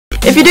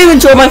If you do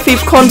enjoy my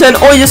FIFA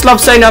content, or you just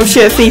love saying I'm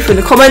shit at FIFA in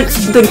the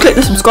comments, then click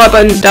the subscribe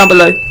button down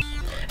below.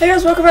 Hey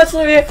guys, welcome back to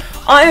the video.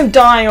 I am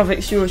dying of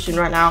exhaustion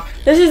right now.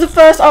 This is the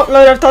first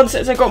upload I've done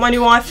since I got my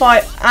new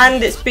Wi-Fi,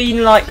 and it's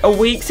been like a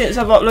week since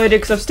I've uploaded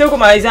because I've still got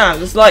my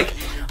exams. It's like,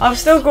 I've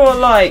still got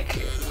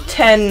like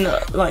 10,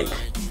 like,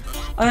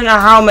 I don't know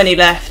how many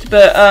left,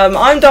 but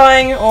I'm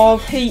dying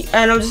of heat,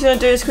 and I'm just going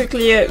to do this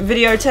quickly a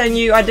video telling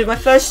you I did my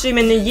first stream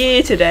in the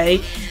year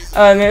today.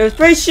 It was a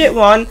very shit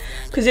one,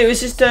 because it was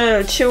just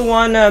a chill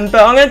one, but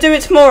I'm going to do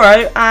it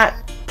tomorrow at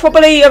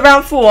probably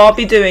around 4. I'll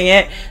be doing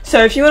it,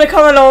 so if you want to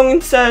come along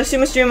and see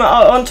my stream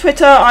on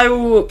Twitter, I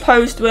will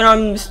post when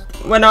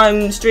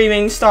I'm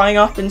streaming, starting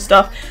up and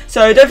stuff.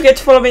 So don't forget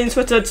to follow me on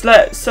Twitter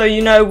so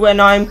you know when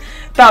I'm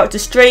about to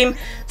stream.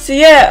 So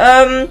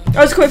yeah, that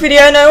was a quick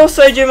video, and I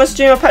also during my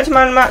stream I packed a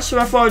man match, so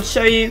I thought I'd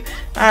show you.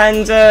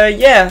 And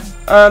yeah,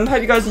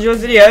 hope you guys enjoyed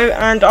the video,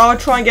 and I'll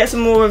try and get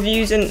some more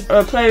reviews and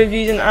play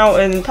reviews and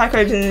out and pack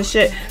openings and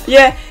shit. But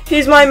yeah,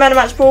 here's my man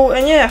match ball,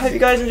 and yeah, hope you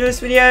guys enjoy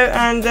this video,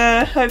 and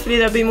hopefully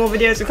there'll be more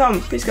videos to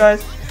come. Peace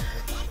guys.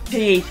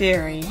 PE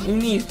theory. Who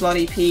needs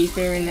bloody PE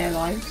theory in their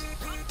lives?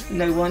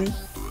 No one.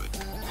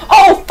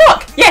 Oh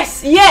fuck!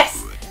 Yes!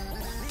 Yes!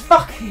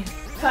 Fucking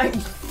thank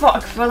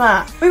fuck for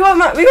that. We got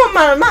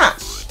man of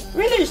match.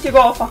 We literally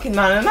got a fucking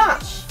man of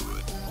match.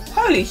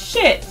 Holy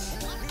shit!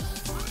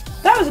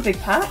 That was a big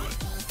pack.